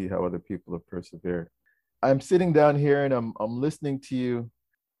wants to see how other people have persevered. I'm sitting down here and I'm listening to you.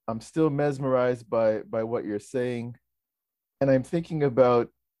 I'm still mesmerized by what you're saying. And I'm thinking about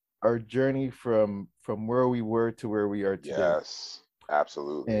our journey from where we were to where we are today. Yes,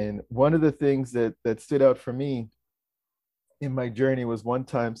 absolutely. And one of the things that stood out for me in my journey was one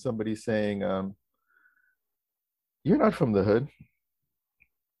time somebody saying, "You're not from the hood,"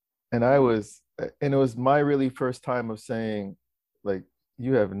 and and it was my really first time of saying, like,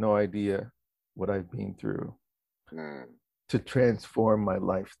 "You have no idea what I've been through to transform my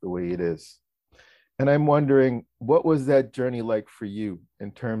life the way it is." And I'm wondering, what was that journey like for you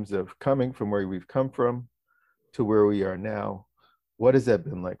in terms of coming from where we've come from to where we are now? What has that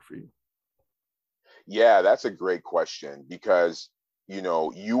been like for you? Yeah, that's a great question because, you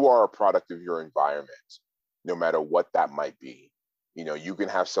know, you are a product of your environment, no matter what that might be. You know, you can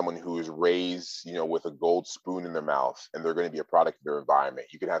have someone who is raised, you know, with a gold spoon in their mouth, and they're going to be a product of their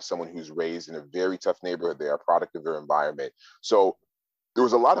environment. You can have someone who's raised in a very tough neighborhood, they're a product of their environment. So there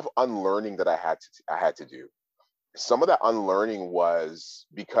was a lot of unlearning that I had to do. Some of that unlearning was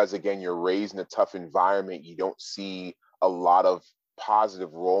because, again, you're raised in a tough environment. You don't see a lot of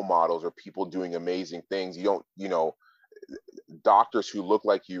positive role models or people doing amazing things. You don't, you know, doctors who look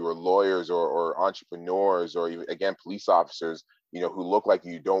like you, or lawyers, or entrepreneurs, or even, again, police officers, you know, who look like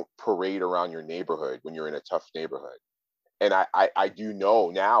you, don't parade around your neighborhood when you're in a tough neighborhood. And I do know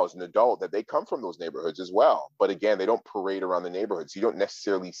now as an adult that they come from those neighborhoods as well. But again, they don't parade around the neighborhoods. You don't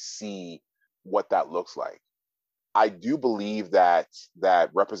necessarily see what that looks like. I do believe that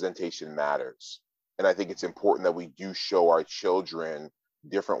representation matters. And I think it's important that we do show our children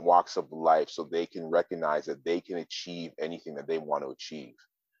different walks of life so they can recognize that they can achieve anything that they want to achieve.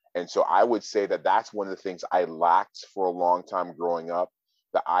 And so I would say that that's one of the things I lacked for a long time growing up,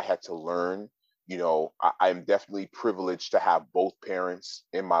 that I had to learn. You know, I'm definitely privileged to have both parents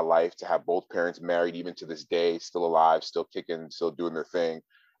in my life, to have both parents married even to this day, still alive, still kicking, still doing their thing.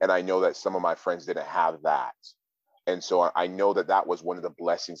 And I know that some of my friends didn't have that. And so I know that that was one of the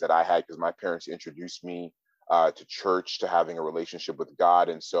blessings that I had, because my parents introduced me to church, to having a relationship with God.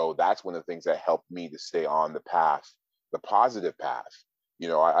 And so that's one of the things that helped me to stay on the path, the positive path. You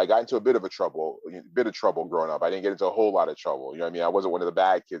know, I got into a bit of trouble growing up. I didn't get into a whole lot of trouble. You know what I mean? I wasn't one of the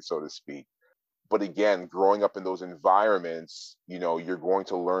bad kids, so to speak. But again, growing up in those environments, you know, you're going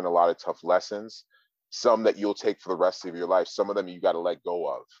to learn a lot of tough lessons, some that you'll take for the rest of your life. Some of them you got to let go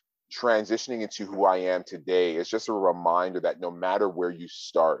of. Transitioning into who I am today is just a reminder that no matter where you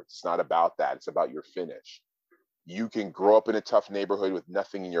start, it's not about that. It's about your finish. You can grow up in a tough neighborhood with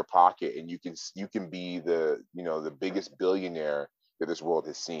nothing in your pocket, and you can be the, you know, the biggest billionaire that this world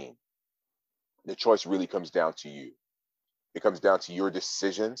has seen. The choice really comes down to you. It comes down to your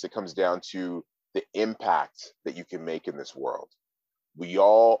decisions. It comes down to the impact that you can make in this world. We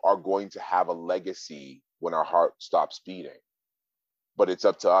all are going to have a legacy when our heart stops beating, but it's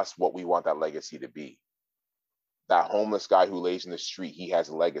up to us what we want that legacy to be. That homeless guy who lays in the street, he has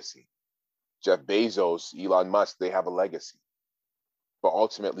a legacy. Jeff Bezos, Elon Musk, they have a legacy. But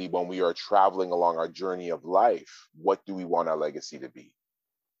ultimately, when we are traveling along our journey of life, what do we want our legacy to be?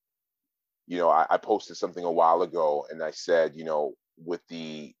 You know, I posted something a while ago, and I said, you know, with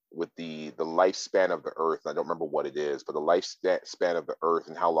the lifespan of the earth, and I don't remember what it is, but the lifespan of the earth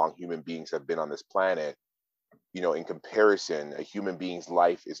and how long human beings have been on this planet, you know, in comparison, a human being's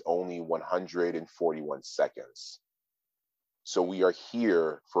life is only 141 seconds. So we are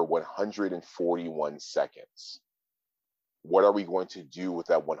here for 141 seconds. What are we going to do with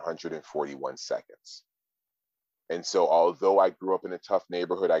that 141 seconds? And so, although I grew up in a tough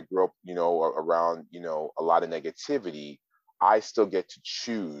neighborhood, I grew up, you know, around, you know, a lot of negativity, I still get to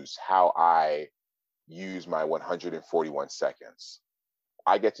choose how I use my 141 seconds.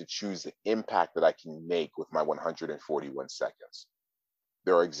 I get to choose the impact that I can make with my 141 seconds.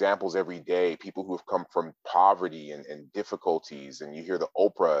 There are examples every day, people who have come from poverty and difficulties, and you hear the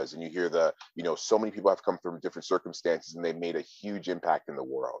Oprahs, and you hear the, you know, so many people have come from different circumstances, and they've made a huge impact in the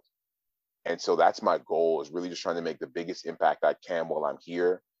world. And so that's my goal, is really just trying to make the biggest impact I can while I'm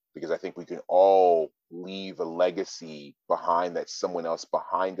here, because I think we can all leave a legacy behind that someone else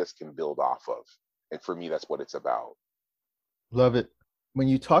behind us can build off of. And for me, that's what it's about. Love it. When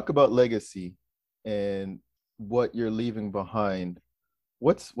you talk about legacy and what you're leaving behind,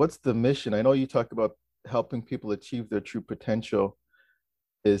 what's the mission? I know you talk about helping people achieve their true potential.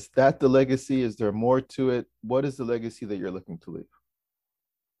 Is that the legacy? Is there more to it? What is the legacy that you're looking to leave?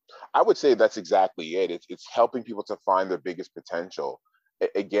 I would say that's exactly it. It's helping people to find their biggest potential.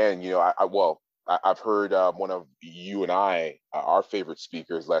 Again, you know, I've heard one of you and I, our favorite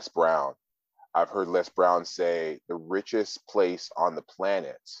speakers, Les Brown. I've heard Les Brown say the richest place on the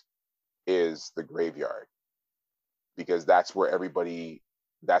planet is the graveyard, because that's where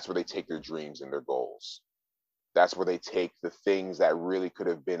they take their dreams and their goals. That's where they take the things that really could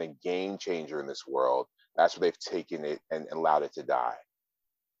have been a game changer in this world. That's where they've taken it and allowed it to die.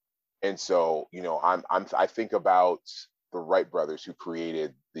 And so, I think about the Wright brothers who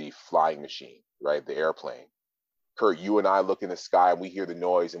created the flying machine, right? The airplane. Kurt, you and I look in the sky and we hear the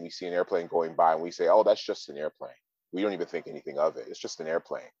noise and we see an airplane going by and we say, oh, that's just an airplane. We don't even think anything of it. It's just an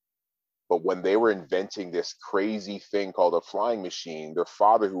airplane. But when they were inventing this crazy thing called a flying machine, their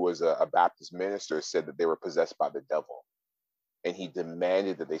father, who was a Baptist minister, said that they were possessed by the devil. And he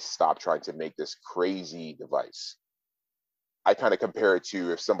demanded that they stop trying to make this crazy device. I kind of compare it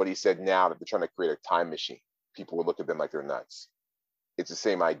to if somebody said now that they're trying to create a time machine, people would look at them like they're nuts. It's the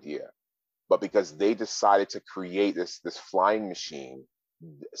same idea. But because they decided to create this flying machine,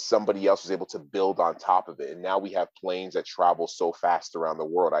 somebody else was able to build on top of it. And now we have planes that travel so fast around the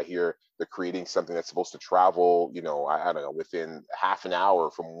world. I hear they're creating something that's supposed to travel, I don't know, within half an hour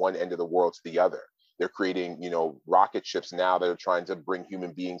from one end of the world to the other. They're creating, rocket ships now that are trying to bring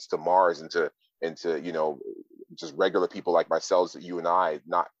human beings to Mars and to just regular people like myself, you and I,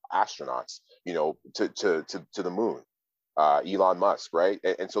 not astronauts, to the moon. Elon Musk, right?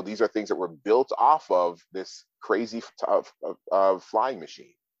 And so these are things that were built off of this crazy flying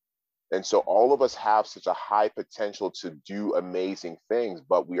machine. And so all of us have such a high potential to do amazing things,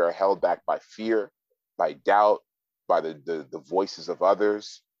 but we are held back by fear, by doubt, by the voices of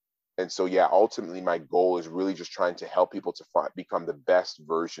others. And so, yeah, ultimately my goal is really just trying to help people to become the best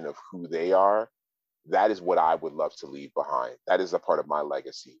version of who they are. That is what I would love to leave behind. That is a part of my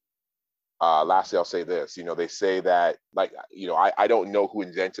legacy. Lastly, I'll say this, they say that, I don't know who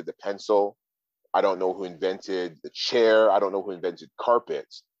invented the pencil. I don't know who invented the chair. I don't know who invented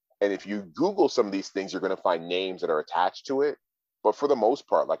carpets. And if you Google some of these things, you're going to find names that are attached to it. But for the most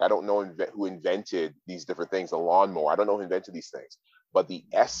part, I don't know who invented these different things, the lawnmower. I don't know who invented these things. But the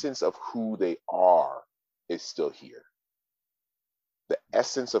essence of who they are is still here. The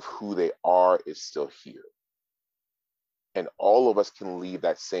essence of who they are is still here. And all of us can leave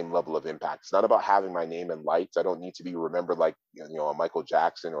that same level of impact. It's not about having my name in lights. I don't need to be remembered like, a Michael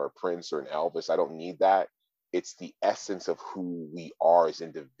Jackson or a Prince or an Elvis. I don't need that. It's the essence of who we are as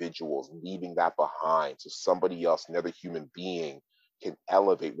individuals, leaving that behind so somebody else, another human being, can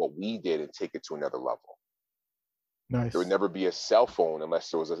elevate what we did and take it to another level. Nice. There would never be a cell phone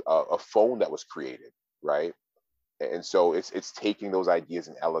unless there was a phone that was created, right? And so it's taking those ideas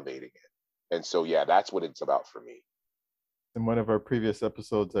and elevating it. And so, yeah, that's what it's about for me. In one of our previous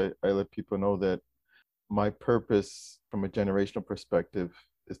episodes, I let people know that my purpose from a generational perspective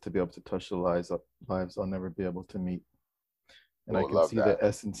is to be able to touch the lives I'll never be able to meet. And I can see the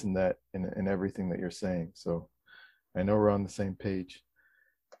essence in that, in everything that you're saying. So I know we're on the same page.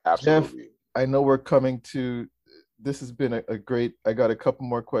 Absolutely. Jeff, I know we're coming to, this has been a great, I got a couple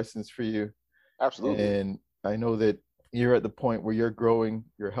more questions for you. Absolutely. And I know that you're at the point where you're growing,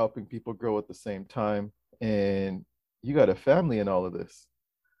 you're helping people grow at the same time. And you got a family in all of this.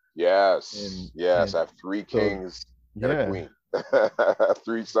 Yes. I have 3 kings and a queen.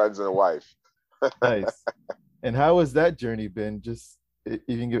 3 sons and a wife. Nice. And how has that journey been? Just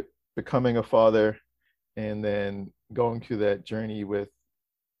even becoming a father and then going through that journey with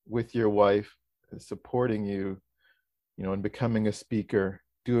your wife, supporting you, and becoming a speaker,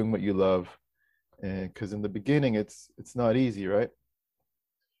 doing what you love. And because in the beginning, it's not easy, right?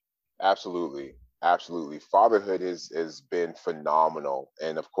 Absolutely. Fatherhood has been phenomenal.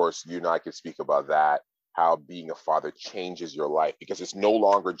 And of course, you and I can speak about that, how being a father changes your life, because it's no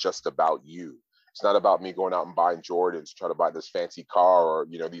longer just about you. It's not about me going out and buying Jordans, trying to buy this fancy car or,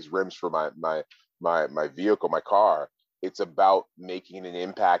 these rims for my vehicle, my car. It's about making an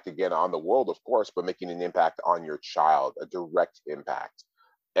impact again on the world, of course, but making an impact on your child, a direct impact.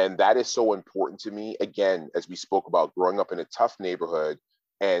 And that is so important to me. Again, as we spoke about growing up in a tough neighborhood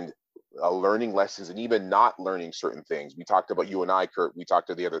and learning lessons and even not learning certain things. We talked about, you and I, Kurt, we talked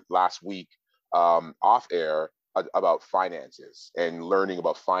last week off air about finances and learning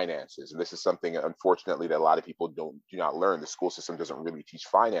about finances. And this is something, unfortunately, that a lot of people do not learn. The school system doesn't really teach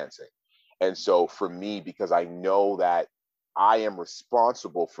financing. And so for me, because I know that I am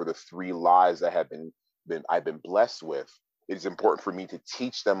responsible for the 3 lives that I've been blessed with, it is important for me to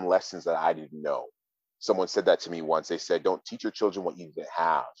teach them lessons that I didn't know. Someone said that to me once. They said, don't teach your children what you didn't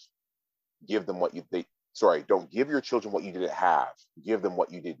have. Give them don't give your children what you didn't have. Give them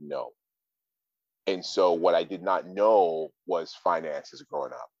what you didn't know. And so what I did not know was finances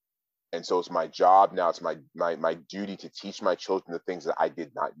growing up. And so it's my job now, it's my duty to teach my children the things that I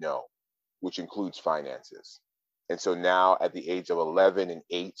did not know. which includes finances. And so now at the age of 11 and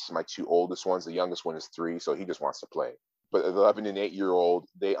 8, my two oldest ones, the youngest one is 3, so he just wants to play. But 11 and 8-year-old,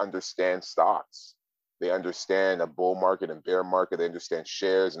 they understand stocks. They understand a bull market and bear market. They understand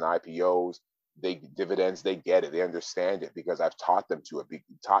shares and IPOs. Dividends, they get it. They understand it because I've taught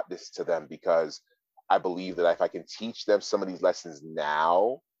this to them, because I believe that if I can teach them some of these lessons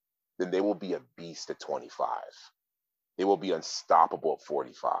now, then they will be a beast at 25. They will be unstoppable at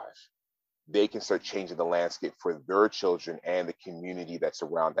 45. They can start changing the landscape for their children and the community that's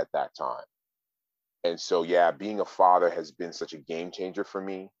around at that time. And so, yeah, being a father has been such a game changer for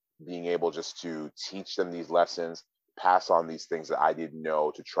me, being able just to teach them these lessons, pass on these things that I didn't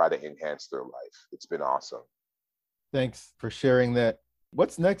know to try to enhance their life. It's been awesome. Thanks for sharing that.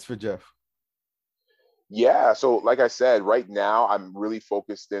 What's next for Jeff? Yeah, so like I said, right now I'm really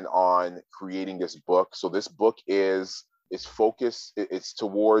focused in on creating this book. So this book is focused, it's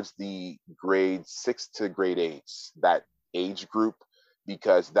towards the grade 6 to grade 8, that age group,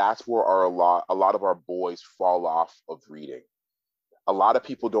 because that's where a lot of our boys fall off of reading. A lot of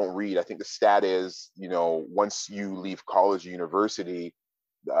people don't read. I think the stat is, once you leave college or university,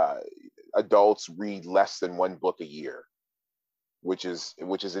 adults read less than one book a year, which is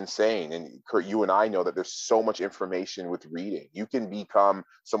insane. And Kurt, you and I know that there's so much information with reading. You can become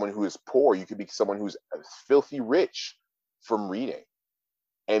someone who is poor. You can be someone who's filthy rich from reading.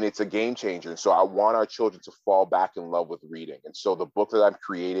 And it's a game changer. And so I want our children to fall back in love with reading. And so the book that I'm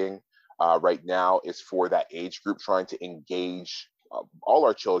creating right now is for that age group, trying to engage all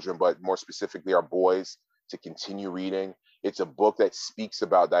our children, but more specifically our boys, to continue reading. It's a book that speaks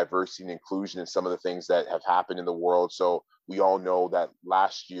about diversity and inclusion and some of the things that have happened in the world. So we all know that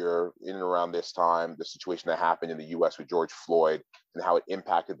last year, in and around this time, the situation that happened in the US with George Floyd and how it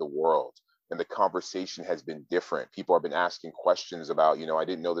impacted the world. And the conversation has been different. People have been asking questions about, I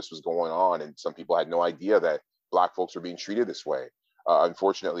didn't know this was going on. And some people had no idea that Black folks are being treated this way.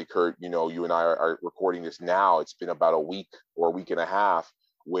 Unfortunately, Kurt, you and I are recording this now. It's been about a week or a week and a half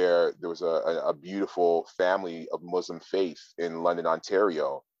where there was a beautiful family of Muslim faith in London,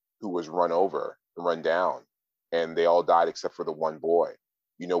 Ontario, who was run down, and they all died except for the one boy.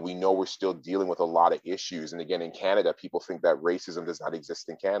 We know we're still dealing with a lot of issues. And again, in Canada, people think that racism does not exist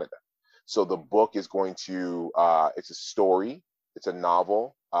in Canada. So the book is going to, it's a story, it's a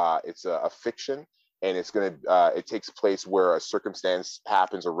novel, it's a fiction, and it takes place where a circumstance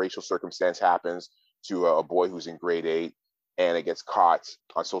happens, a racial circumstance happens to a boy who's in grade 8, and it gets caught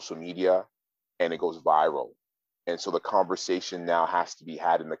on social media and it goes viral. And so the conversation now has to be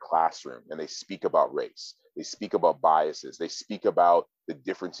had in the classroom, and they speak about race. They speak about biases. They speak about the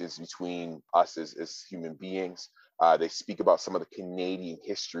differences between us as human beings. They speak about some of the Canadian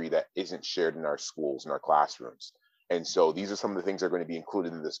history that isn't shared in our schools, in our classrooms. And so these are some of the things that are going to be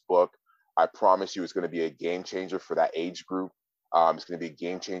included in this book. I promise you it's going to be a game changer for that age group. It's going to be a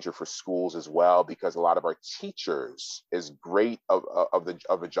game changer for schools as well, because a lot of our teachers, as great of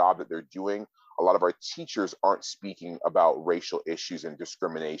a job that they're doing, a lot of our teachers aren't speaking about racial issues and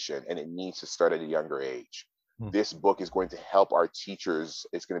discrimination, and it needs to start at a younger age. This book is going to help our teachers.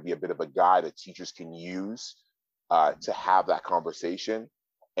 It's going to be a bit of a guide that teachers can use to have that conversation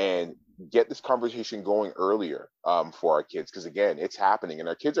and get this conversation going earlier for our kids. Because again, it's happening and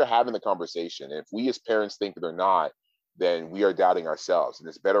our kids are having the conversation. And if we as parents think they're not, then we are doubting ourselves. And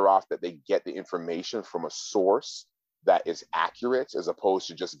it's better off that they get the information from a source that is accurate as opposed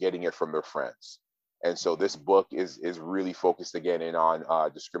to just getting it from their friends. And so this book is really focused again in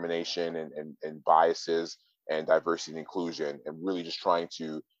on discrimination and biases and diversity and inclusion, and really just trying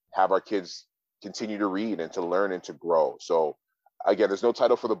to have our kids continue to read and to learn and to grow. So again, there's no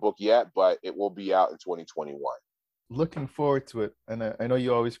title for the book yet, but it will be out in 2021. Looking forward to it. And I know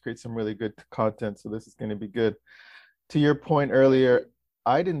you always create some really good content, so this is going to be good. To your point earlier,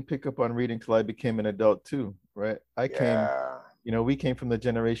 I didn't pick up on reading till I became an adult too, right? We came from the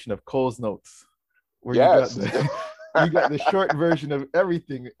generation of Cole's Notes, where yes. you got the short version of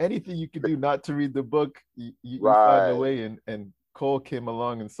everything. Anything you could do not to read the book, you right. find a way, and Cole came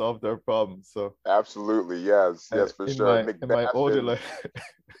along and solved our problems. So absolutely, yes, for sure. In my older life,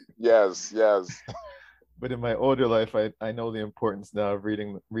 yes. But in my older life, I know the importance now of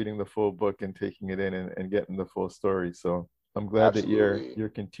reading the full book and taking it in and getting the full story. So I'm glad absolutely. that you're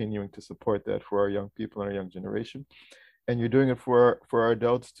continuing to support that for our young people and our young generation, and you're doing it for our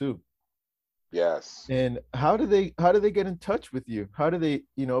adults too. Yes. And how do they get in touch with you? How do they,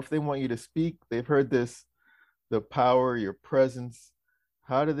 if they want you to speak, they've heard the power, your presence,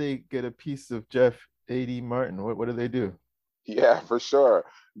 how do they get a piece of Jeff A.D. Martin? What do they do? Yeah, for sure.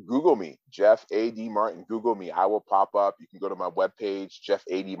 Google me, Jeff A.D. Martin. Google me. I will pop up. You can go to my webpage,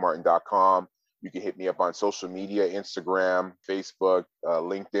 jeffadmartin.com. You can hit me up on social media, Instagram, Facebook,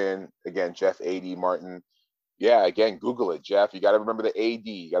 LinkedIn. Again, Jeff A.D. Martin. Yeah, again, Google it, Jeff. You got to remember the AD.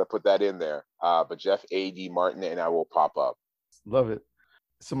 You got to put that in there. But Jeff A.D. Martin, and I will pop up. Love it.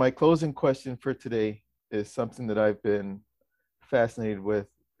 So my closing question for today is something that I've been fascinated with.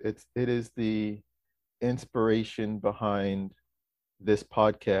 It is the inspiration behind this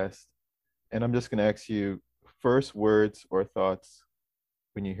podcast. And I'm just going to ask you first words or thoughts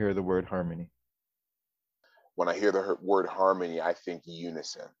when you hear the word harmony. When I hear the word harmony, I think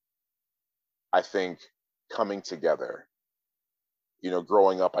unison. I think coming together. You know,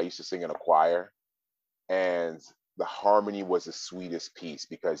 growing up, I used to sing in a choir, and the harmony was the sweetest piece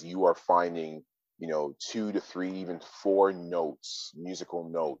because you are finding, 2 to 3, even 4 notes, musical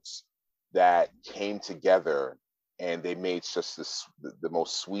notes that came together, and they made just the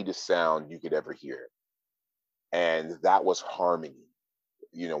most sweetest sound you could ever hear. And that was harmony.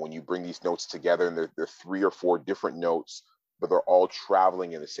 When you bring these notes together, and they're 3 or 4 different notes, but they're all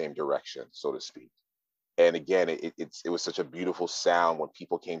traveling in the same direction, so to speak. And again, it was such a beautiful sound when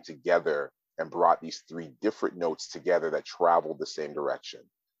people came together and brought these 3 different notes together that traveled the same direction.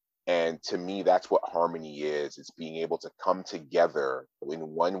 And to me, that's what harmony is. It's being able to come together in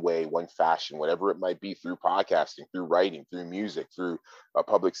one way, one fashion, whatever it might be, through podcasting, through writing, through music, through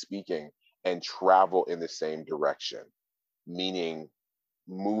public speaking, and travel in the same direction, meaning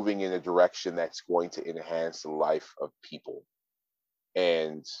moving in a direction that's going to enhance the life of people.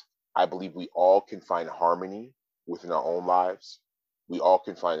 And I believe we all can find harmony within our own lives. We all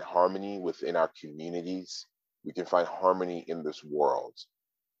can find harmony within our communities. We can find harmony in this world.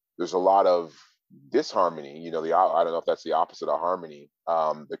 There's a lot of disharmony, I don't know if that's the opposite of harmony,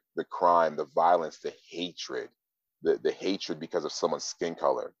 the crime, the violence, the hatred, the hatred because of someone's skin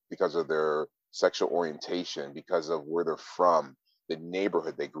color, because of their sexual orientation, because of where they're from, the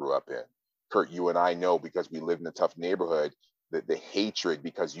neighborhood they grew up in. Kurt, you and I know, because we lived in a tough neighborhood, the hatred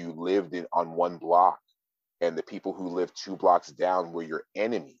because you lived on one block, and the people who lived 2 blocks down were your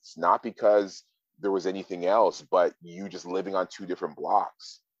enemies, not because there was anything else, but you just living on 2 different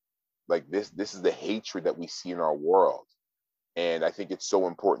blocks. Like this is the hatred that we see in our world. And I think it's so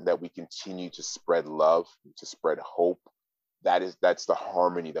important that we continue to spread love, to spread hope. That's the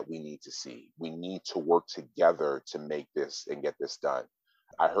harmony that we need to see. We need to work together to make this and get this done.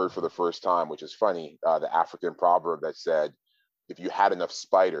 I heard for the first time, which is funny, the African proverb that said, if you had enough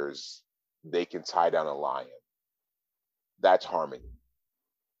spiders, they can tie down a lion. That's harmony.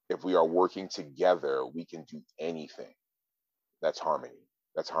 If we are working together, we can do anything. That's harmony.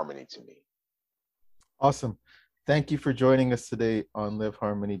 That's harmony to me. Awesome. Thank you for joining us today on Live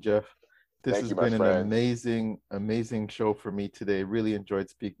Harmony, Jeff. This has been an amazing, amazing show for me today. Really enjoyed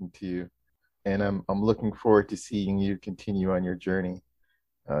speaking to you. And I'm looking forward to seeing you continue on your journey.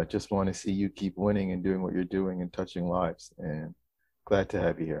 Just want to see you keep winning and doing what you're doing and touching lives. And glad to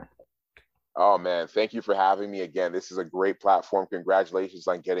have you here. Oh, man. Thank you for having me again. This is a great platform. Congratulations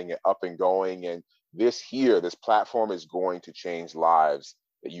on getting it up and going. And this platform is going to change lives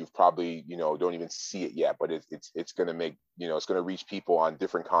that you've probably, don't even see it yet, but it's going to make, it's going to reach people on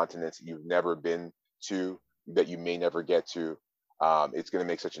different continents that you've never been to, that you may never get to. It's going to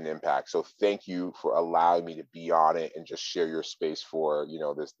make such an impact. So thank you for allowing me to be on it and just share your space for,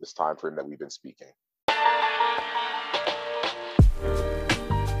 this time frame that we've been speaking.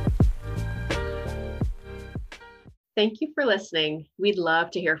 Thank you for listening. We'd love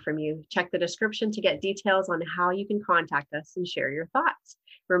to hear from you. Check the description to get details on how you can contact us and share your thoughts.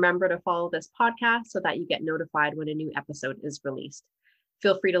 Remember to follow this podcast so that you get notified when a new episode is released.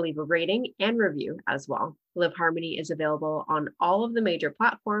 Feel free to leave a rating and review as well. Live Harmony is available on all of the major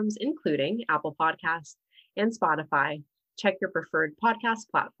platforms, including Apple Podcasts and Spotify. Check your preferred podcast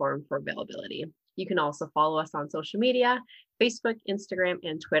platform for availability. You can also follow us on social media, Facebook, Instagram,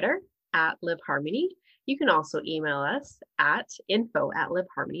 and Twitter at Live Harmony. You can also email us at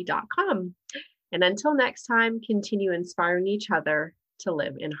info@liveharmony.com. And until next time, continue inspiring each other to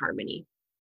live in harmony.